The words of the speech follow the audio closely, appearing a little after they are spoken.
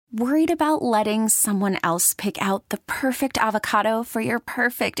Worried about letting someone else pick out the perfect avocado for your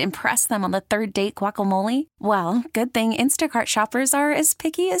perfect impress them on the third date guacamole? Well, good thing Instacart shoppers are as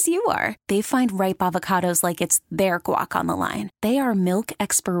picky as you are. They find ripe avocados like it's their guac on the line. They are milk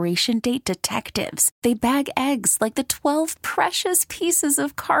expiration date detectives. They bag eggs like the 12 precious pieces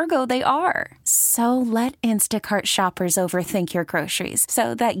of cargo they are. So let Instacart shoppers overthink your groceries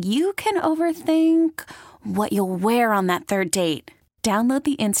so that you can overthink what you'll wear on that third date. Download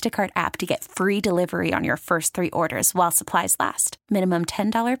the Instacart app to get free delivery on your first 3 orders while supplies last. Minimum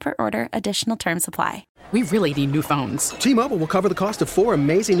 $10 per order. Additional terms apply. We really need new phones. T-Mobile will cover the cost of 4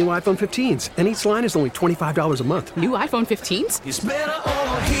 amazing new iPhone 15s, and each line is only $25 a month. New iPhone 15s? It's better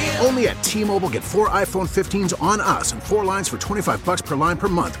over here. Only at T-Mobile, get 4 iPhone 15s on us and 4 lines for $25 per line per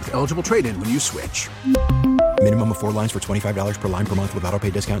month with eligible trade-in when you switch. Minimum of 4 lines for $25 per line per month with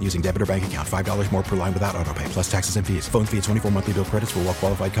autopay discount using debit or bank account. $5 more per line without autopay, plus taxes and fees. Phone fee at 24 monthly bill credits for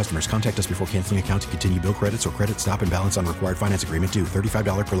well-qualified customers. Contact us before canceling account to continue bill credits or credit stop and balance on required finance agreement due.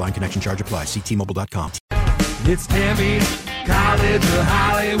 $35 per line connection charge applies. See T-Mobile.com. It's Tammy's College of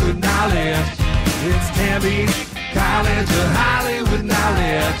Hollywood Knowledge. It's Tammy's College of Hollywood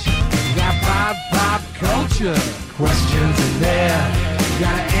Knowledge. We got pop culture questions in there. You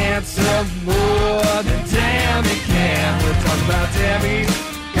gotta answer more than Tammy can. We're talking about Tammy's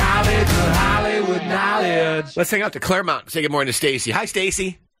College of Hollywood Knowledge. Let's hang out to Claremont and say good morning to Stacy. Hi,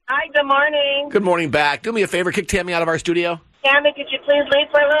 Stacy. Hi, good morning. Good morning back. Do me a favor, kick Tammy out of our studio. Tammy, could you please leave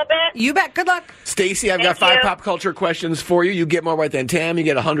for a little bit? You bet. Good luck. Stacy, I've got 5 pop culture questions for you. You get more right than Tam. You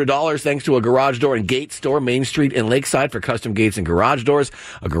get $100 thanks to a garage door and gate store, Main Street in Lakeside, for custom gates and garage doors.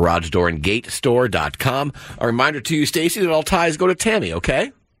 A garage door and gate store.com. A reminder to you, Stacy, that all ties go to Tammy,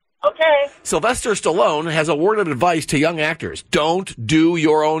 okay? Okay. Sylvester Stallone has a word of advice to young actors. Don't do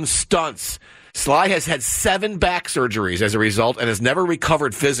your own stunts. Sly has had 7 back surgeries as a result and has never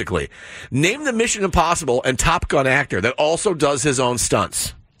recovered physically. Name the Mission Impossible and Top Gun actor that also does his own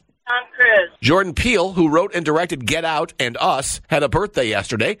stunts. Tom Cruise. Jordan Peele, who wrote and directed Get Out and Us, had a birthday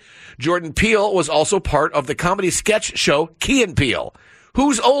yesterday. Jordan Peele was also part of the comedy sketch show Key and Peele.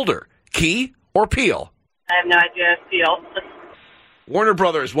 Who's older, Key or Peele? I have no idea. Peele. Warner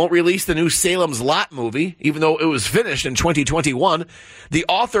Brothers won't release the new Salem's Lot movie, even though it was finished in 2021. The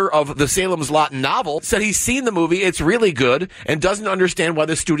author of the Salem's Lot novel said he's seen the movie, it's really good, and doesn't understand why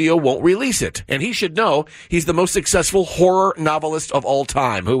the studio won't release it. And he should know he's the most successful horror novelist of all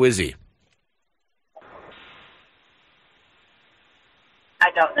time. Who is he? I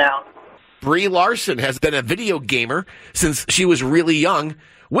don't know. Brie Larson has been a video gamer since she was really young.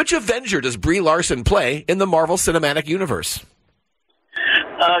 Which Avenger does Brie Larson play in the Marvel Cinematic Universe?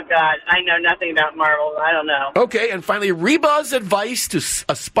 Oh, God. I know nothing about Marvel. I don't know. Okay, and finally, Reba's advice to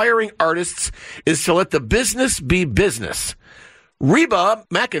aspiring artists is to let the business be business. Reba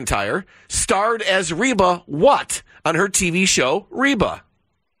McEntire starred as Reba what on her TV show, Reba?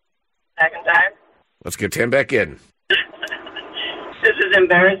 McEntire. Let's get Tam back in. This is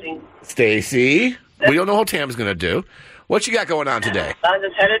embarrassing. Stacy, we don't know how Tam's going to do. What you got going on today? I'm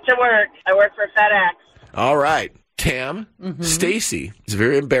just headed to work. I work for FedEx. All right. Tam, Stacy is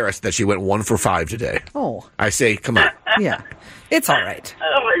very embarrassed that she went 1 for 5 today. Oh. I say, come on. Yeah. It's all right.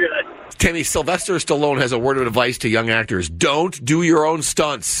 Oh, my God. Tammy, Sylvester Stallone has a word of advice to young actors. Don't do your own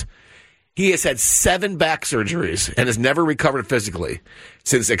stunts. He has had 7 back surgeries and has never recovered physically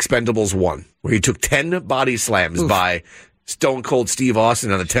since Expendables 1, where he took 10 body slams by Stone Cold Steve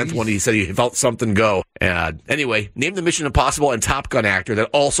Austin. On the 10th one, he said he felt something go. Anyway, name the Mission Impossible and Top Gun actor that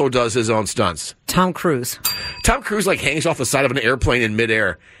also does his own stunts. Tom Cruise. Tom Cruise hangs off the side of an airplane in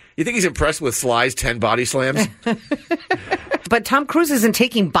midair. You think he's impressed with Sly's 10 body slams? But Tom Cruise isn't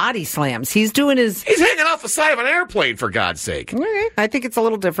taking body slams. He's doing his... He's hanging off the side of an airplane, for God's sake. Okay. I think it's a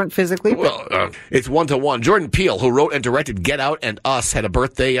little different physically. Well, it's 1-to-1. Jordan Peele, who wrote and directed Get Out and Us, had a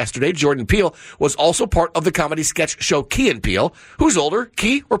birthday yesterday. Jordan Peele was also part of the comedy sketch show Key and Peele. Who's older,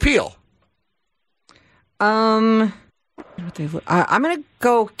 Key or Peele? I'm going to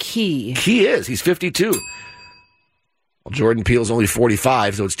go Key. Key is. He's 52. Well, Jordan Peele's only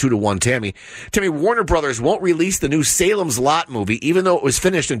 45, so it's 2-1 Tammy. Tammy, Warner Brothers won't release the new Salem's Lot movie, even though it was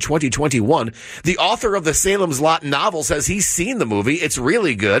finished in 2021. The author of the Salem's Lot novel says he's seen the movie. It's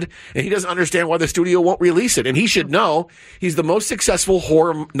really good, and he doesn't understand why the studio won't release it. And he should know he's the most successful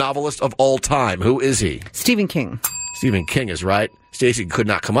horror novelist of all time. Who is he? Stephen King. Stephen King is right. Stacey could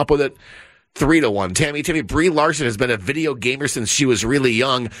not come up with it. 3-1. Tammy, Brie Larson has been a video gamer since she was really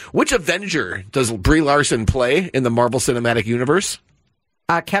young. Which Avenger does Brie Larson play in the Marvel Cinematic Universe?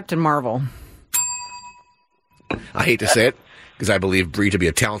 Captain Marvel. I hate to say it, because I believe Brie to be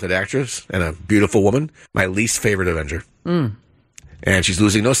a talented actress and a beautiful woman. My least favorite Avenger. And she's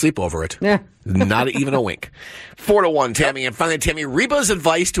losing no sleep over it. Yeah. Not even a wink. 4-1, Tammy. And finally, Tammy, Reba's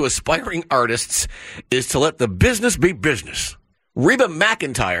advice to aspiring artists is to let the business be business. Reba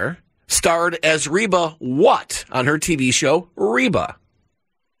McEntire starred as Reba what on her TV show, Reba?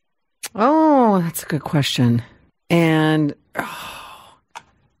 Oh, that's a good question. And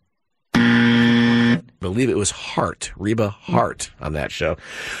I believe it was Hart, Reba Hart on that show.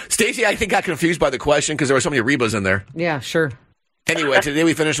 Stacey, I think, got confused by the question because there were so many Rebas in there. yeah, sure. Anyway, today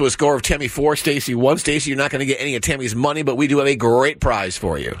we finished with a score of Tammy 4, Stacey 1. Stacey, you're not going to get any of Tammy's money, but we do have a great prize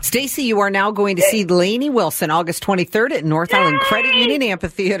for you. Stacey, you are now going to see Lainey Wilson August 23rd at North Island Credit Union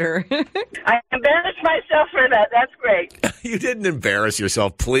Amphitheater. I embarrassed myself for that. That's great. You didn't embarrass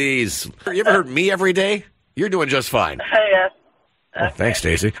yourself, please. You ever heard me every day? You're doing just fine. Yes. Oh, thanks,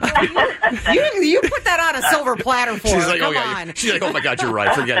 Stacey. You put that on a silver platter for She's her. like, Come oh, yeah. on. She's like, oh, my God, you're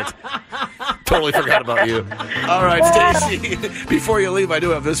right. Forget it. Totally forgot about you. All right, Stacey, before you leave, I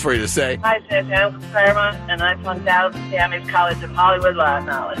do have this for you to say. Hi, Stacey. I'm from Claremont, and I flunked out of Tammy's College of Hollywood Law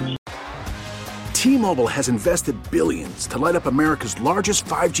Knowledge. T-Mobile has invested billions to light up America's largest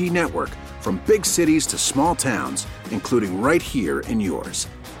 5G network, from big cities to small towns, including right here in yours.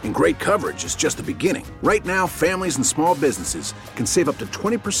 And great coverage is just the beginning. Right now, families and small businesses can save up to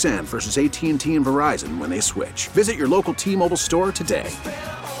 20% versus AT&T and Verizon when they switch. Visit your local T-Mobile store today.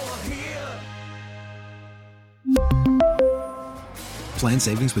 Plan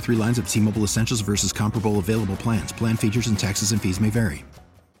savings with 3 lines of T-Mobile Essentials versus comparable available plans. Plan features and taxes and fees may vary.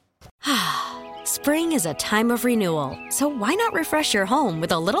 Spring is a time of renewal, so why not refresh your home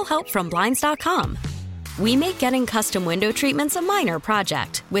with a little help from Blinds.com? We make getting custom window treatments a minor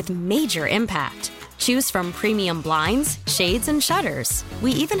project with major impact. Choose from premium blinds, shades, and shutters.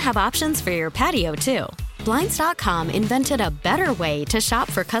 We even have options for your patio, too. Blinds.com invented a better way to shop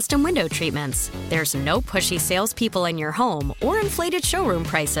for custom window treatments. There's no pushy salespeople in your home or inflated showroom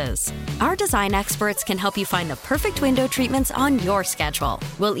prices. Our design experts can help you find the perfect window treatments on your schedule.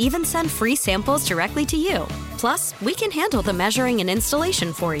 We'll even send free samples directly to you. Plus, we can handle the measuring and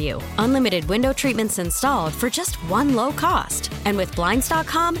installation for you. Unlimited window treatments installed for just one low cost. And with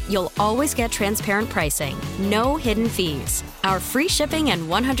Blinds.com, you'll always get transparent pricing. No hidden fees. Our free shipping and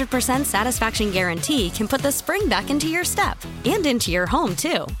 100% satisfaction guarantee can put the spring back into your step and into your home,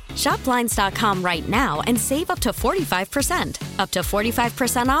 too. Shop Blinds.com right now and save up to 45%. Up to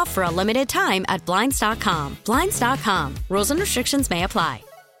 45% off for a limited time at Blinds.com. Blinds.com. Rules and restrictions may apply.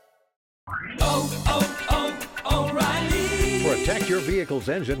 Protect your vehicle's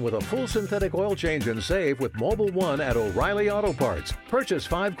engine with a full synthetic oil change and save with Mobile One at O'Reilly Auto Parts. Purchase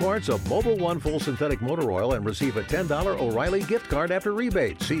 5 quarts of Mobile One full synthetic motor oil and receive a $10 O'Reilly gift card after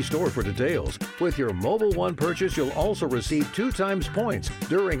rebate. See store for details. With your Mobile One purchase, you'll also receive 2 times points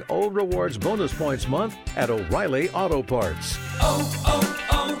during O Rewards Bonus Points Month at O'Reilly Auto Parts.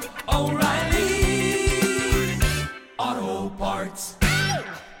 O'Reilly Auto Parts.